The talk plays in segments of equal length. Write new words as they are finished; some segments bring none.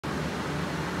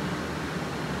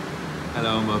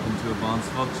Hello and welcome to Advanced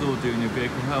Vauxhall, doing your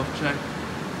vehicle health check.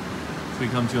 So we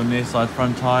come to your near side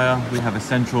front tyre. We have a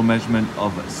central measurement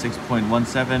of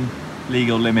 6.17.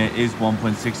 Legal limit is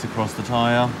 1.6 across the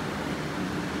tyre.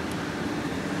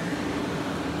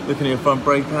 Looking at your front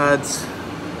brake pads,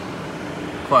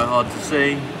 quite hard to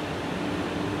see.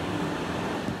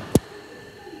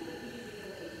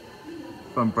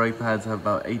 Front brake pads have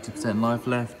about 80% life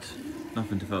left.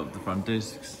 Nothing to felt with the front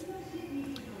discs.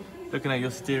 Looking at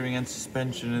your steering and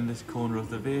suspension in this corner of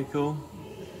the vehicle.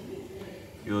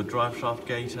 Your drive shaft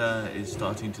gaiter is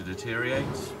starting to deteriorate.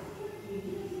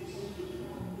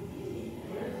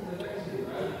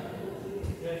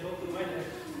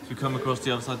 As we come across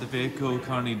the other side of the vehicle,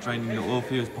 currently draining the oil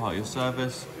for you as part of your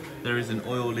service. There is an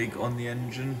oil leak on the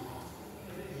engine.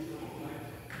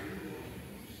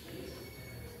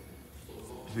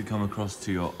 As we come across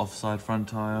to your offside front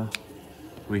tyre,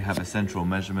 we have a central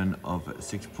measurement of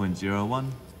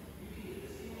 6.01.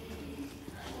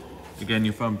 Again,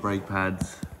 your front brake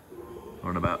pads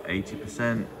are on about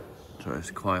 80%, so it's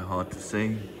quite hard to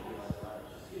see.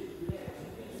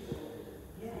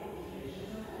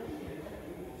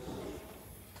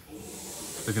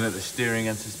 Looking at the steering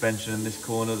and suspension in this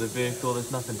corner of the vehicle,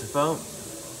 there's nothing to felt.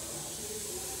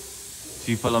 If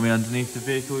you follow me underneath the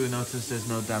vehicle, you'll notice there's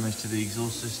no damage to the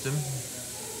exhaust system.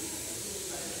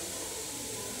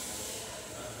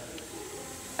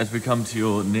 As we come to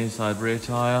your near side rear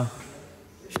tyre,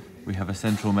 we have a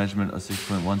central measurement of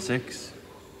 6.16.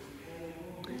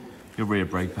 Your rear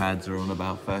brake pads are on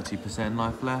about 30%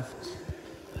 life left.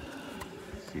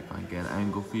 See if I can get an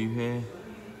angle for you here.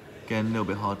 Again, a little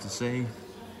bit hard to see.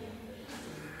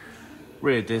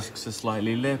 Rear discs are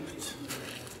slightly lipped.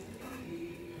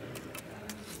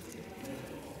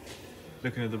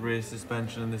 Looking at the rear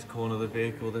suspension in this corner of the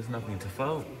vehicle, there's nothing to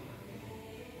felt.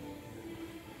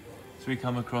 So we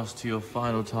come across to your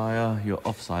final tyre, your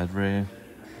offside rear.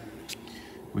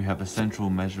 We have a central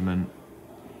measurement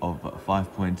of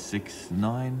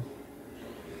 5.69.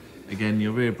 Again,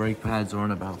 your rear brake pads are on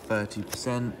about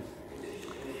 30%.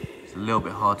 It's a little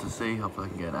bit hard to see. Hopefully I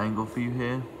can get an angle for you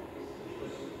here.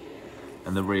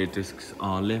 And the rear discs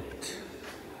are lipped.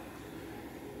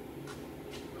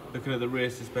 Looking at the rear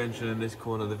suspension in this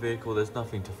corner of the vehicle, there's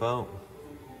nothing to felt.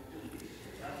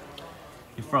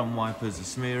 Your front wipers are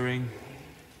smearing.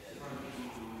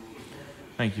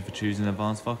 Thank you for choosing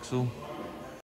Advanced Vauxhall.